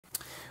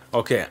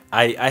Okay,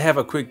 I have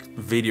a quick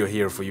video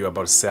here for you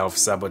about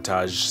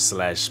self-sabotage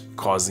slash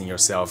causing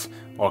yourself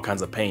all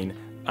kinds of pain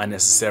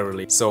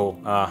unnecessarily. So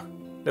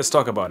let's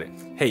talk about it.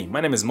 Hey, my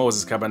name is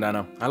Moses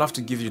Kabandana. I love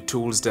to give you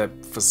tools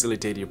that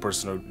facilitate your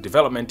personal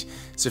development.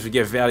 So if you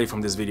get value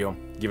from this video,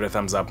 give it a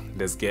thumbs up.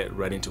 Let's get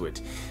right into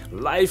it.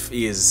 Life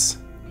is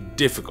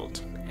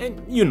difficult,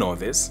 and you know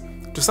this.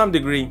 To some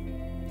degree,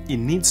 it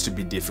needs to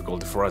be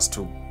difficult for us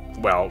to,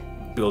 well,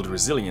 build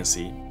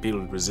resiliency. Be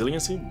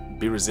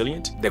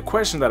resilient. The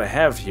question that I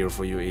have here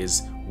for you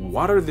is,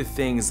 what are the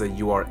things that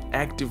you are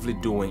actively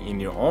doing in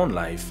your own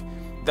life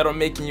that are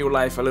making your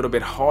life a little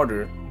bit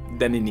harder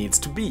than it needs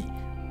to be?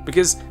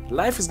 Because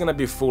life is gonna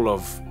be full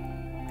of,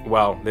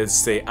 well, let's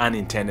say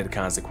unintended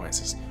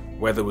consequences,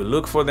 whether we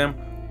look for them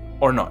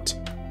or not.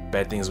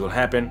 Bad things will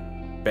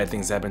happen. Bad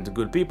things happen to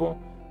good people.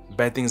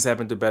 Bad things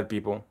happen to bad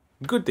people.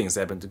 Good things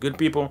happen to good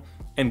people,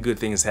 and good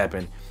things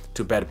happen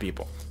to bad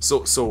people.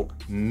 So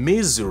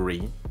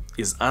misery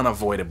is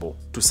unavoidable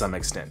to some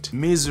extent.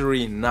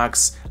 Misery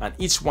knocks on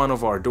each one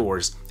of our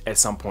doors at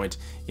some point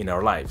in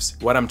our lives.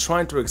 What I'm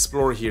trying to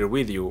explore here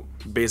with you,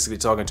 basically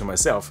talking to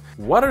myself,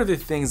 what are the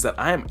things that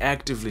I am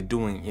actively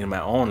doing in my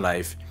own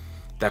life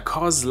that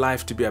cause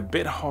life to be a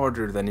bit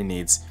harder than it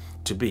needs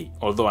to be?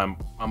 Although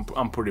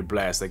I'm pretty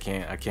blessed. I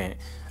can't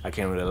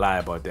really lie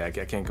about that.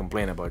 I can't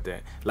complain about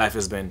that. Life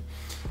has been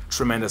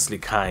tremendously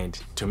kind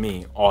to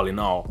me, all in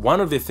all. One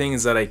of the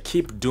things that I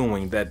keep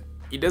doing that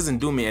it doesn't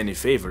do me any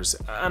favors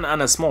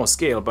on a small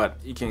scale, but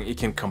it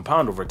can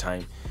compound over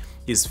time,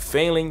 is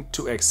failing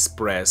to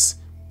express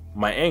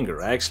my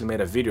anger. I actually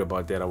made a video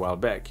about that a while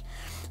back.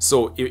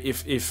 So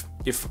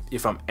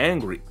if I'm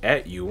angry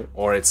at you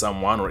or at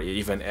someone or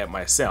even at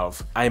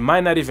myself, I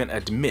might not even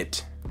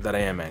admit that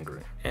I am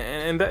angry,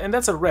 and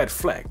that's a red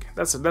flag.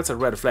 That's a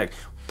red flag.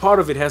 Part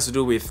of it has to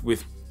do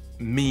with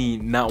me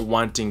not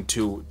wanting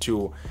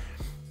to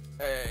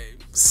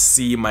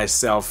see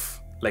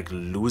myself like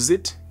lose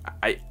it.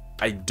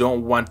 I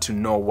don't want to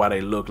know what I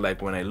look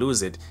like when I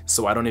lose it,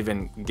 so I don't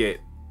even get.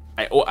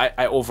 I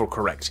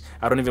overcorrect.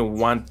 I don't even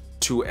want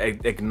to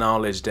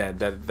acknowledge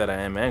that I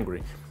am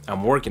angry.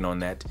 I'm working on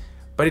that,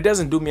 but it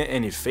doesn't do me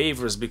any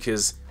favors,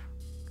 because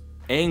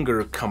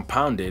anger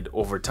compounded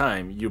over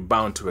time, you're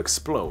bound to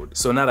explode.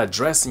 So not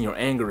addressing your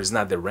anger is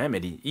not the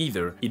remedy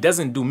either. It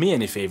doesn't do me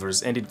any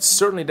favors, and it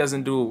certainly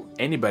doesn't do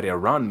anybody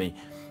around me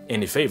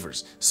any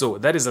favors. So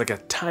that is like a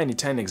tiny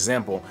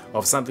example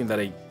of something that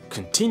I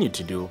continue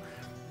to do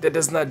that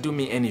does not do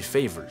me any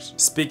favors.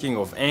 Speaking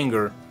of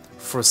anger,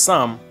 for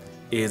some,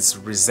 it's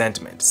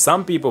resentment.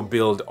 Some people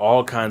build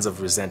all kinds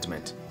of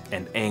resentment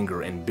and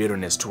anger and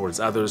bitterness towards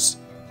others,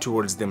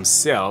 towards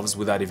themselves,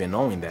 without even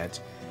knowing that.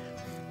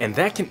 And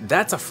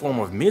that's a form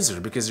of misery,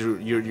 because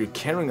you're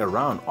carrying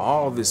around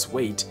all this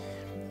weight,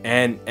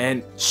 and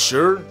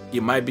sure,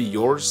 it might be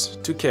yours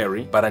to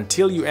carry, but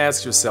until you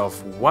ask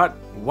yourself what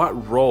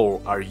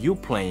role are you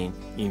playing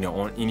in your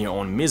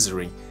own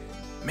misery,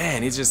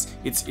 man,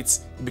 it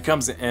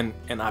becomes an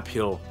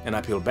uphill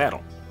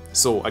battle.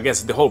 So I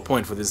guess the whole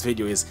point for this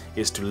video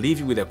is to leave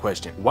you with a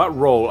question: what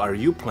role are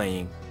you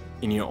playing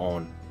in your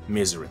own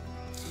misery?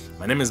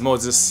 My name is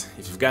Moses.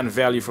 If you've gotten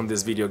value from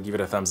this video, give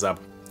it a thumbs up,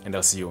 and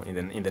I'll see you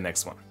in the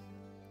next one.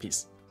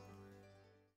 Peace.